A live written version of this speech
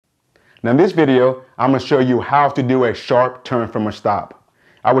Now in this video, I'm going to show you how to do a sharp turn from a stop.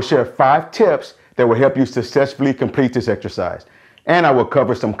 I will share 5 tips that will help you successfully complete this exercise. And I will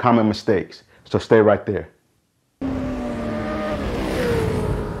cover some common mistakes. So stay right there.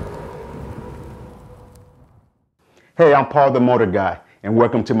 Hey, I'm Paul the Motor Guy, and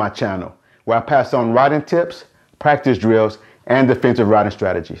welcome to my channel, where I pass on riding tips, practice drills, and defensive riding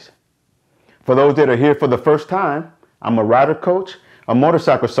strategies. For those that are here for the first time, I'm a rider coach, a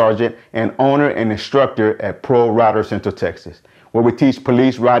motorcycle sergeant, and owner and instructor at ProRider Central Texas, where we teach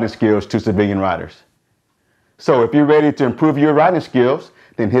police riding skills to civilian riders. So if you're ready to improve your riding skills,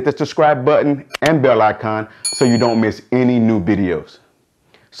 then hit the subscribe button and bell icon so you don't miss any new videos.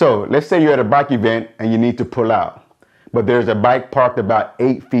 So let's say you're at a bike event and you need to pull out, but there's a bike parked about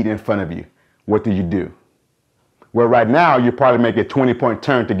 8 feet in front of you. What do? Well, right now, you probably make a 20-point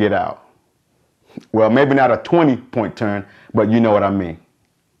turn to get out. Well, maybe not a 20-point turn, but you know what I mean.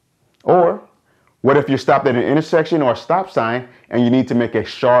 Or what if you're stopped at an intersection or a stop sign and you need to make a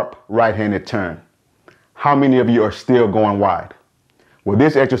sharp right-handed turn? How many of you are still going wide? Well,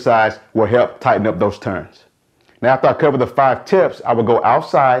 this exercise will help tighten up those turns. Now, after I cover the 5 tips, I will go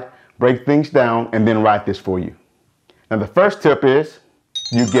outside, break things down, and then write this for you. Now, the first tip is,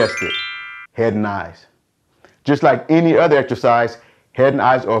 you guessed it, head and eyes. Just like any other exercise, head and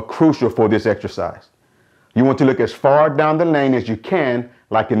eyes are crucial for this exercise. You want to look as far down the lane as you can,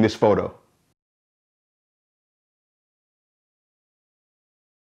 like in this photo.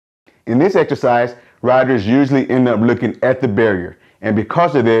 In this exercise, riders usually end up looking at the barrier, and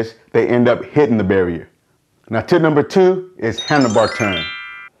because of this, they end up hitting the barrier. Now, tip number 2 is handlebar turn.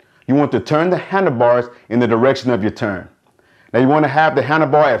 You want to turn the handlebars in the direction of your turn. Now, you want to have the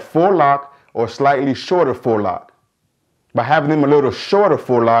handlebar at full lock or slightly shorter full lock. By having them a little shorter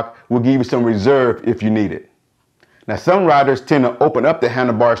full lock will give you some reserve if you need it. Now, some riders tend to open up the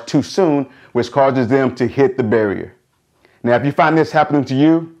handlebars too soon, which causes them to hit the barrier. Now, if you find this happening to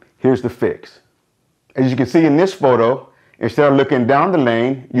you, here's the fix. As you can see in this photo, instead of looking down the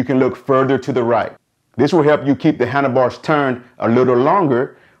lane, you can look further to the right. This will help you keep the handlebars turned a little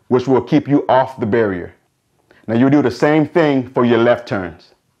longer, which will keep you off the barrier. Now, you'll do the same thing for your left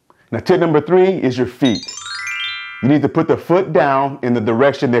turns. Now, tip number 3 is your feet. You need to put the foot down in the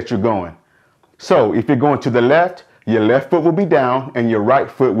direction that you're going. So if you're going to the left, your left foot will be down and your right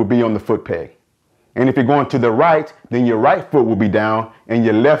foot will be on the foot peg. And if you're going to the right, then your right foot will be down and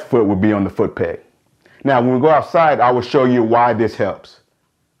your left foot will be on the foot peg. Now, when we go outside, I will show you why this helps.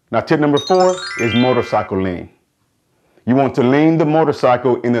 Now, tip number 4 is motorcycle lean. You want to lean the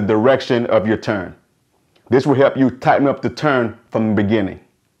motorcycle in the direction of your turn. This will help you tighten up the turn from the beginning.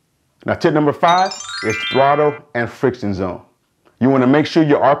 Now, tip number 5 is throttle and friction zone. You want to make sure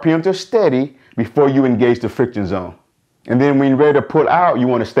your RPMs are steady before you engage the friction zone. And then when you're ready to pull out, you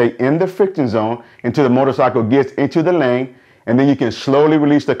want to stay in the friction zone until the motorcycle gets into the lane, and then you can slowly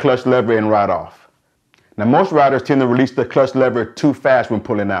release the clutch lever and ride off. Now, most riders tend to release the clutch lever too fast when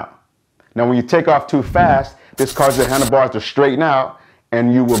pulling out. Now, when you take off too fast, this causes the handlebars to straighten out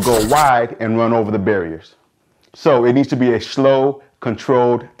and you will go wide and run over the barriers. So it needs to be a slow,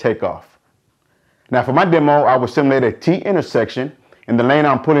 controlled takeoff. Now, for my demo, I will simulate a T intersection, and the lane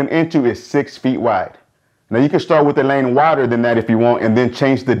I'm pulling into is 6 feet wide. Now, you can start with a lane wider than that if you want, and then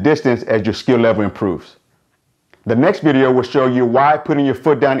change the distance as your skill level improves. The next video will show you why putting your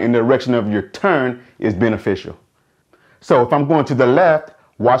foot down in the direction of your turn is beneficial. So if I'm going to the left,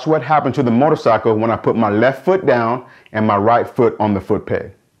 watch what happens to the motorcycle when I put my left foot down and my right foot on the foot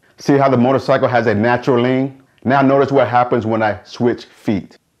peg. See how the motorcycle has a natural lean? Now notice what happens when I switch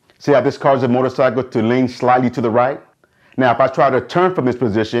feet. See how this causes the motorcycle to lean slightly to the right? Now, if I try to turn from this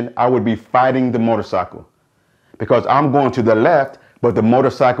position, I would be fighting the motorcycle because I'm going to the left, but the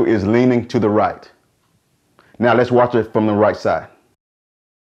motorcycle is leaning to the right. Now, let's watch it from the right side.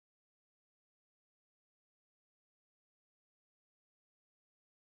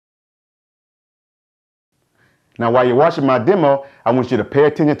 Now, while you're watching my demo, I want you to pay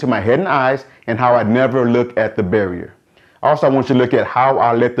attention to my head and eyes and how I never look at the barrier. Also, I want you to look at how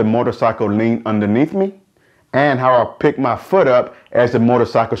I let the motorcycle lean underneath me and how I pick my foot up as the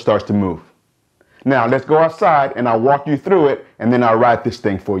motorcycle starts to move. Now, let's go outside and I'll walk you through it and then I'll ride this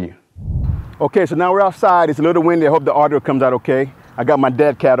thing for you. Okay, so now we're outside. It's a little windy. I hope the audio comes out okay. I got my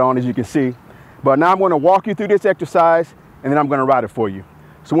dad cat on, as you can see. But now I'm going to walk you through this exercise and then I'm going to ride it for you.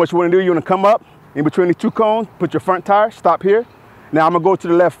 So what you want to do, you want to come up in between the 2 cones, put your front tire, stop here. Now I'm gonna go to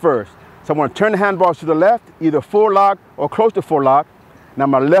the left first. So I'm gonna turn the handlebars to the left, either full lock or close to full lock. Now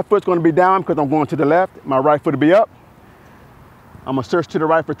my left foot's gonna be down because I'm going to the left. My right foot will be up. I'm gonna search to the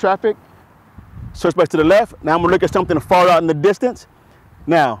right for traffic. Search back to the left. Now I'm gonna look at something far out in the distance.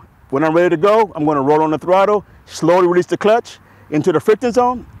 Now, When I'm ready to go, I'm going to roll on the throttle, slowly release the clutch into the friction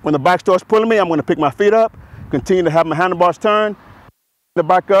zone. When the bike starts pulling me, I'm going to pick my feet up, continue to have my handlebars turn, the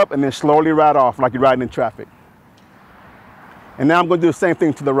bike up, and then slowly ride off like you're riding in traffic. And now I'm going to do the same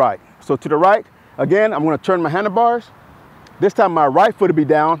thing to the right. So to the right, again, I'm going to turn my handlebars. This time my right foot will be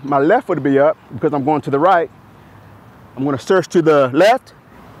down, my left foot will be up because I'm going to the right. I'm going to search to the left.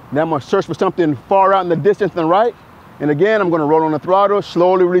 Now I'm going to search for something far out in the distance to the right. And again, I'm going to roll on the throttle,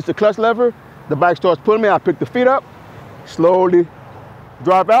 slowly release the clutch lever. The bike starts pulling me, I pick the feet up, slowly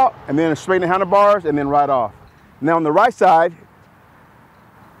drive out, and then straighten the handlebars and then ride off. Now on the right side,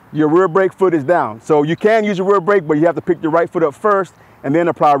 your rear brake foot is down. So you can use your rear brake, but you have to pick your right foot up first and then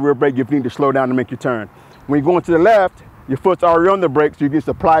apply rear brake if you need to slow down to make your turn. When you're going to the left, your foot's already on the brake, so you just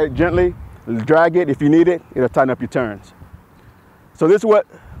apply it gently, drag it. If you need it, it'll tighten up your turns. So this is what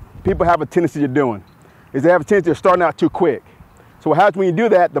people have a tendency of doing, is they have a tendency of starting out too quick. So what happens when you do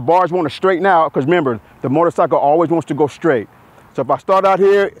that, the bars want to straighten out, because remember, the motorcycle always wants to go straight. So if I start out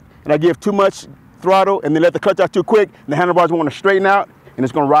here and I give too much throttle and then let the clutch out too quick, the handlebars want to straighten out and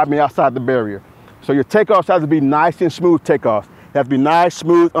it's going to ride me outside the barrier. So your takeoffs have to be nice and smooth takeoffs. They have to be nice,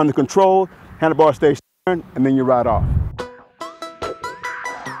 smooth, under control, handlebars stay stern, and then you ride off.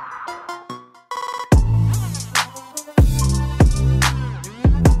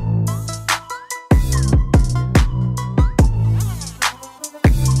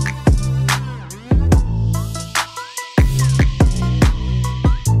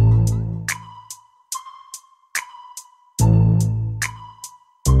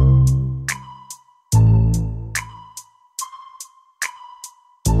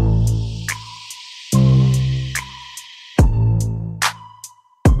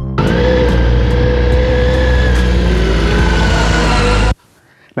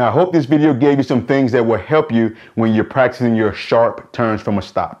 Now, I hope this video gave you some things that will help you when you're practicing your sharp turns from a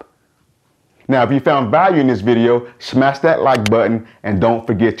stop. Now, if you found value in this video, smash that like button and don't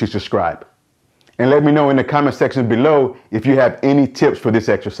forget to subscribe. And let me know in the comment section below if you have any tips for this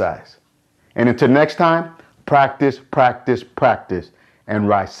exercise. And until next time, practice, practice, practice, and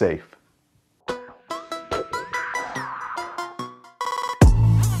ride safe.